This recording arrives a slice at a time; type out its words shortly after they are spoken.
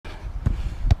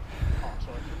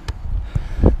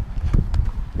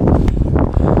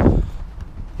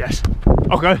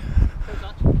I'll go.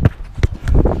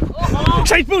 Oh.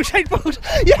 Shake balls, shake balls!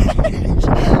 Yes!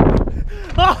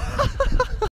 Oh.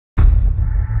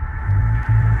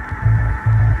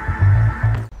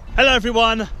 Hello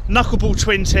everyone, Knuckleball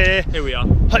Twins here. Here we are.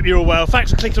 Hope you're all well.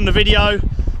 Thanks for clicking on the video.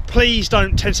 Please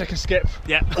don't 10-second skip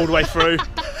all the way through.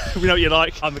 We know what you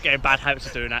like. I'm getting bad habits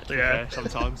of doing that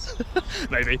sometimes.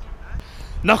 Maybe.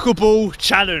 Knuckleball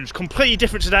challenge, completely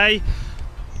different today.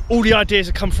 All the ideas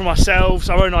have come from ourselves,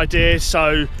 our own ideas,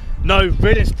 so no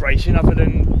real inspiration other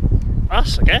than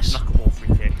us, I guess. Knuckleball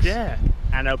Freekick. Yeah.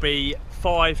 And there'll be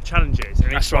 5 challenges,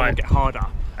 and each one will get harder.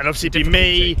 And obviously it'd be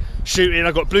me shooting.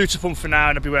 I've got Bluetooth on for now,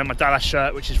 and I'll be wearing my Dallas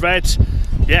shirt, which is red.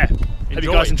 Yeah, hope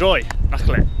you guys enjoy.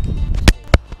 Knuckle it.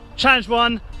 Challenge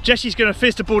 1, Jesse's going to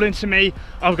fizz the ball into me.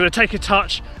 I'm going to take a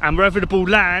touch, and wherever the ball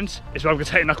lands is where I'm going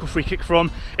to take a knuckle free kick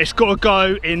from. It's got to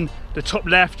go in the top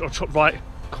left or top right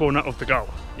corner of the goal.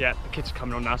 Yeah, the kids are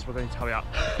coming on now, so we're going to hurry up.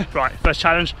 Right, first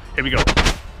challenge, here we go.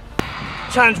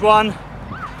 Challenge 1,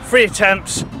 3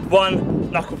 attempts, 1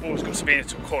 knuckleball's got to be in the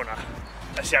top corner.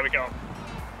 Let's see how we go.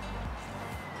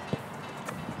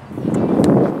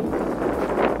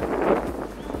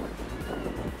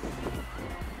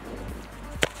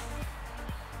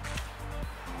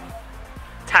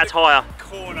 Tad higher.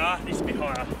 Corner needs to be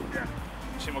higher. Yeah.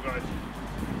 See what goes.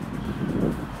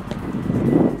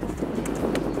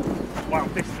 Wow,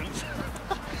 distance.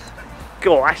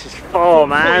 God, that's just far,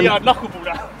 man. 40-yard knuckleball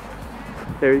now.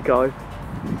 There we go.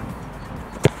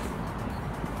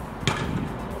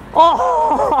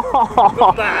 Oh!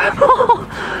 Not bad.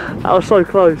 That was so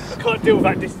close. I can't deal with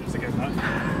that distance again, though.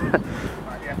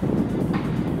 Right, yeah.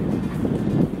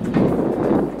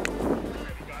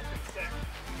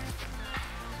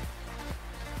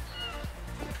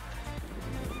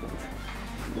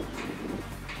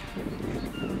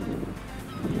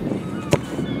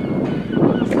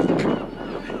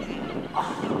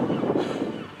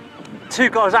 Two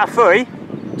goals out of 3.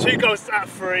 2 goals out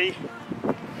of 3.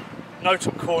 No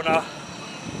top corner.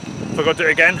 Have I got to do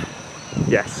it again?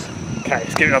 Yes. Okay,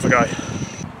 let's give it another go.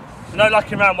 So no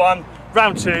luck in round 1.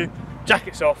 Round 2,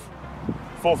 jackets off.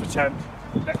 4th attempt.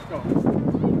 Let's go.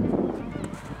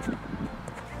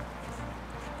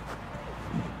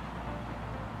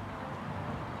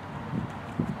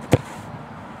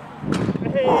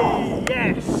 Hey,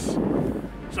 yes!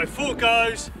 So 4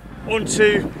 goes, on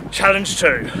to challenge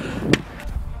 2.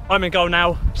 I'm in goal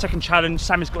now, second challenge.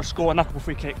 Sammy's got to score a knuckleball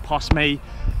free kick past me.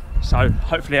 So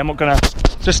hopefully I'm not gonna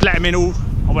just let him in all.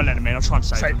 I won't let him in, I'll try and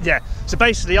save him. Yeah, so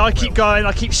basically I keep going,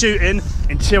 I keep shooting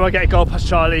until I get a goal past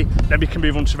Charlie, then we can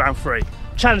move on to round 3.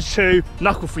 Challenge 2,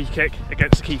 knuckle free kick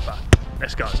against the keeper.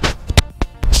 Let's go.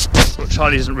 What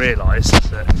Charlie doesn't realise is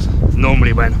that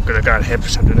normally when, I'm gonna go ahead and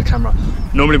pretend in the camera,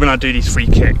 normally when I do these free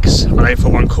kicks, I aim for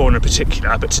one corner in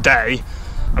particular, but today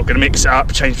I'm gonna mix it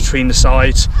up, change between the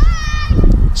sides,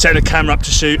 set the camera up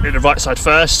to shoot at the right side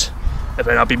first, and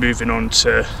then I'll be moving on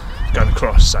to going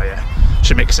across, so yeah,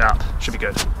 should mix it up, should be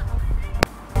good.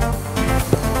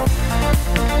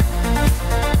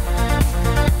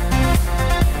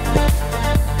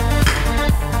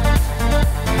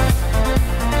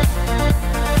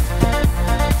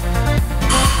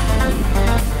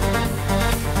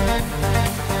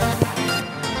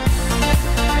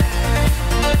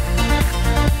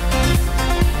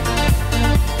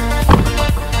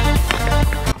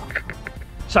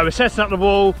 So we're setting up the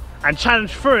wall, and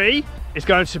challenge 3 is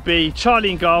going to be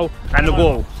Charlie in goal and the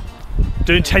wall.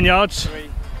 Doing 10 yards. 3,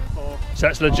 4, so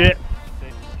that's legit. 5,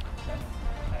 6,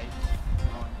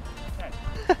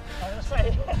 7,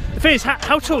 8, 9, 10. The thing is,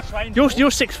 how tall?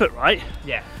 You're 6 foot, right?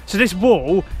 Yeah. So this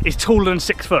wall is taller than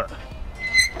 6 foot.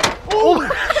 Oh!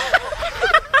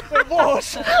 It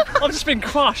was! I've just been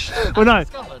crushed. Well, no,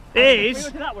 it is. We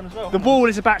look at that one as well. The wall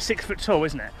is about 6 foot tall,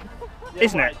 isn't it? Yeah,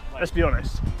 isn't it? Let's be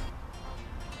honest.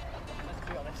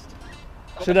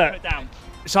 So look,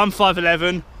 so I'm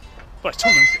 5'11", but it's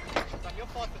taller than 6. You're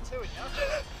 5'2", aren't you?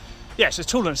 Yeah, so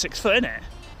it's taller than 6 foot, isn't it?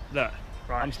 Look,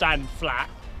 right. I'm standing flat,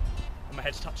 and my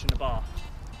head's touching the bar.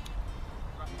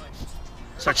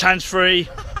 So challenge 3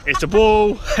 is the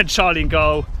wall and Charlie in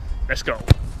goal. Let's go.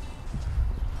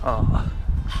 Oh.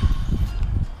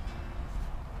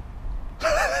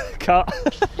 Cut.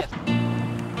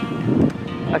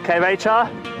 Okay, Rachel.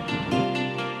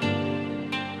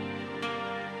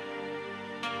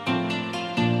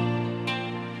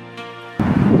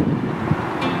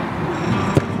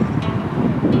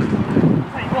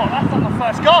 That's like the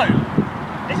first go,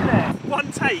 isn't it?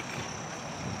 One take.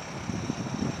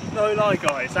 No lie,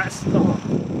 guys, that's not.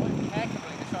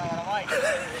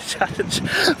 Challenge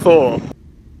 4.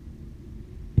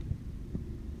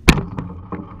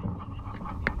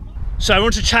 So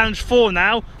on to challenge 4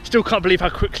 now. Still can't believe how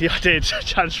quickly I did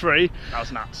challenge 3. That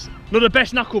was nuts. Not the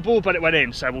best knuckleball, but it went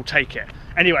in, so we'll take it.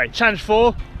 Anyway, challenge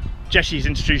 4, Jesse's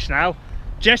introduced now.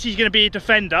 Jesse's going to be a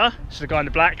defender, so the guy in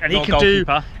the black, and he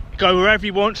can go wherever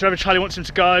he wants, wherever Charlie wants him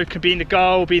to go. Can be in the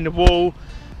goal, be in the wall,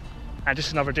 and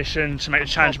just another addition to make the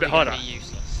challenge a bit harder.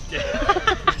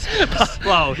 Yeah.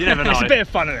 Well, you never know. It's a bit of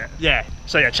fun, isn't it? Yeah.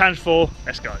 So yeah, challenge 4,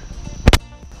 let's go.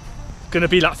 Gonna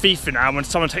be like FIFA now when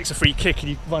someone takes a free kick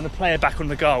and you run the player back on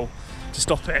the goal to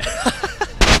stop it.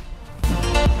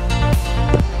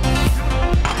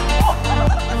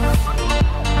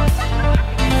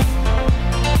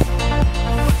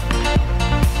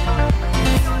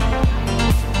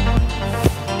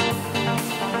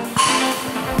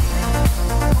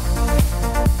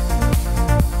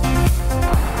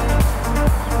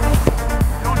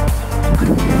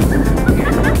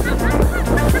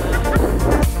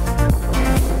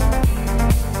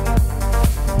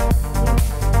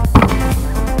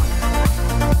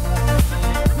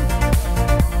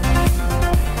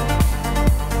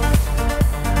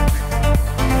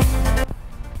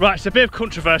 Right, it's a bit of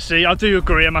controversy. I do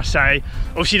agree, I must say.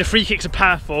 Obviously the free kicks are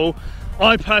powerful.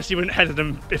 I personally wouldn't header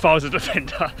them if I was a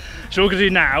defender. So what we're gonna do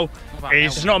now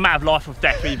is, it's not a matter of life or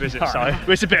death either, is it? So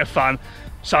it's a bit of fun.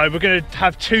 So we're gonna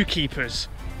have 2 keepers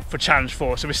for challenge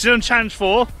 4. So we're still on challenge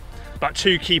 4, but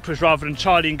 2 keepers rather than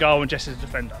Charlie in goal and Jess as a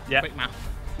defender. Yeah. Quick math.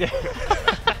 Yeah.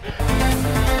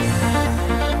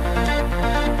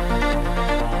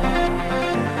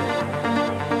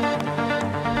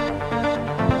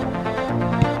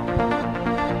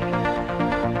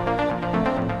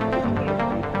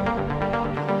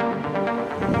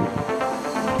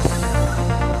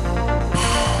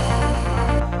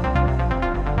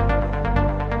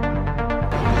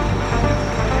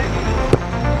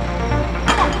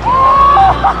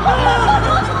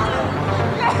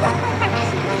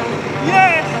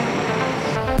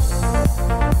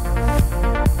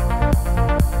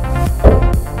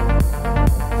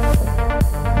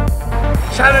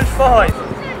 Challenge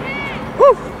 5.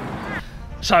 Woo.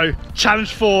 So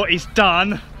challenge 4 is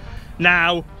done.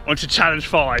 Now on to challenge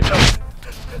 5.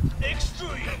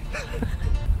 Extreme.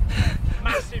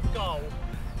 Massive goal.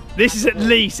 This is at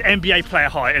least NBA player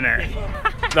height, isn't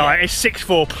it? Like it's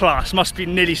 6'4 plus. Must be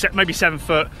nearly maybe 7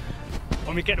 foot.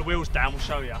 When we get the wheels down, we'll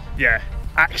show you. Yeah,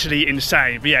 actually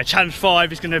insane. But yeah, challenge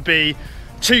 5 is going to be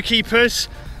 2 keepers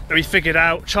that we figured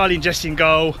out. Charlie and Jesse in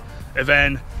goal, and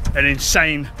then an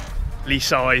insanely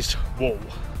sized wall.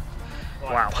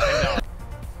 Wow.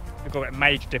 We've got to get a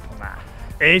major dip on that.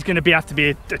 It is going to have to be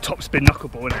a top spin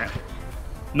knuckleball, isn't it?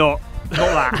 Not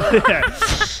that.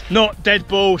 Yeah. Not dead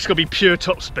ball. It's got to be pure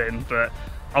top spin. But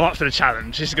I'm up for the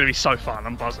challenge. This is going to be so fun.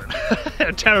 I'm buzzing.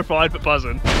 I'm terrified but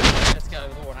buzzing. Let's get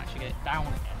over the wall and actually get it down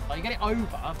again. Like you get it over,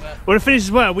 but Well, the finish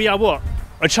as well. We are what?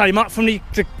 Oh, Charlie, mark from the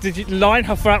line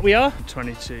how far out we are.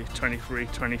 22, 23,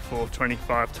 24,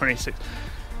 25, 26.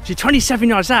 See, 27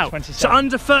 yards out. 27. So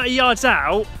under 30 yards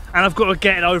out, and I've got to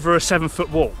get it over a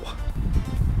 7-foot wall.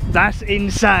 That's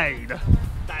insane.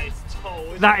 that is tall.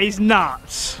 That is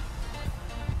nuts.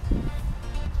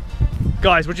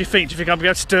 Guys, what do you think? Do you think I'll be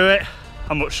able to do it?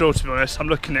 I'm not sure, to be honest. I'm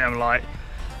looking at it, I'm like,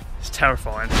 it's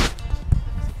terrifying.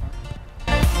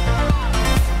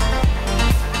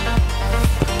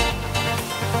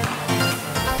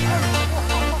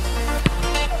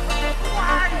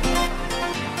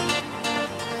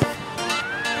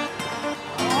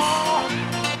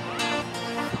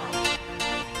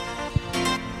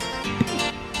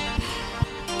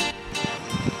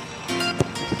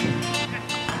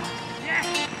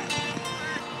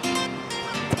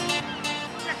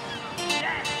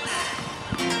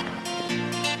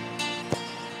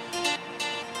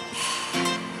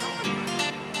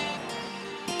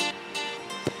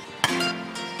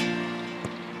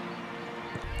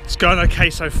 It's going okay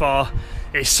so far.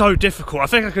 It's so difficult. I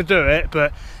think I could do it,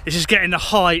 but it's just getting the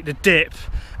height, the dip,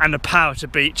 and the power to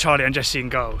beat Charlie and Jesse in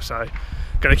goal. So,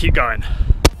 gonna keep going.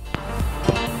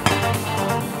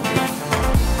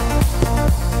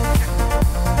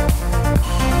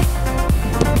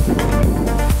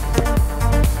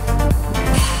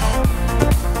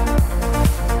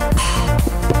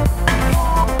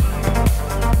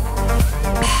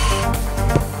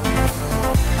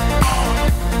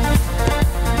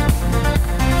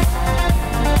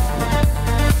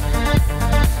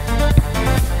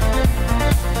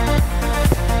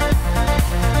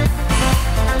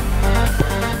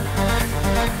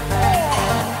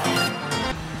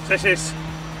 This is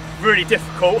really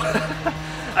difficult,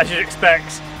 as you'd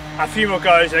expect. A few more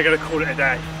goes and they're going to call it a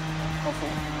day.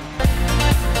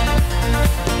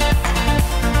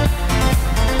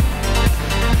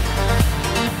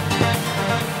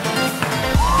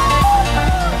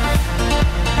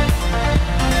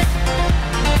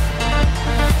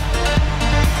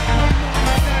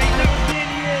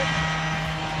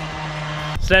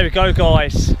 So there we go,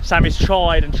 guys. Sammy's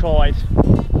tried and tried.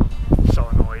 So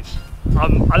annoyed.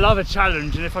 I love a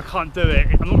challenge, and if I can't do it,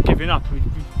 I'm not giving up. We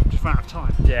just ran out of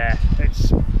time. Yeah. It's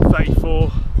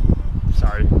 34.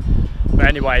 So, but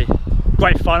anyway,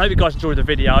 great fun. I hope you guys enjoyed the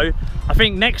video. I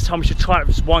think next time we should try it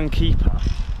with just one keeper.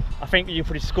 I think you'll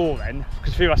probably score then,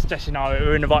 because for us, just, you know,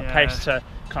 we're in the right place to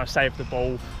kind of save the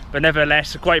ball. But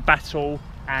nevertheless, a great battle,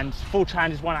 and full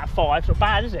challenge is 1 out of 5. It's not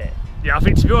bad, is it? Yeah, I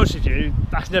think, to be honest with you,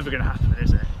 that's never going to happen,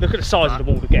 is it? Look at the size of the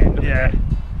ball again. Yeah.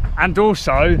 And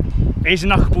also, it's a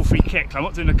knuckleball free kick. I'm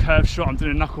not doing a curve shot, I'm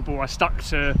doing a knuckleball. I stuck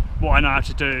to what I know how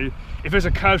to do. If there's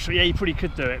a curve shot, yeah, you probably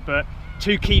could do it, but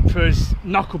 2 keepers,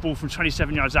 knuckleball from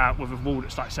 27 yards out with a wall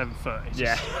that's like 7 foot.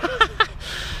 Yeah.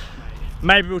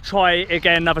 Maybe we'll try it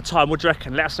again another time. What do you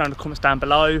reckon? Let us know in the comments down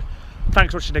below.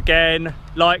 Thanks for watching again.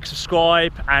 Like,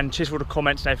 subscribe, and cheers for all the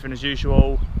comments and everything as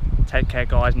usual. Take care,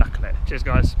 guys. Knuckle it. Cheers,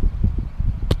 guys.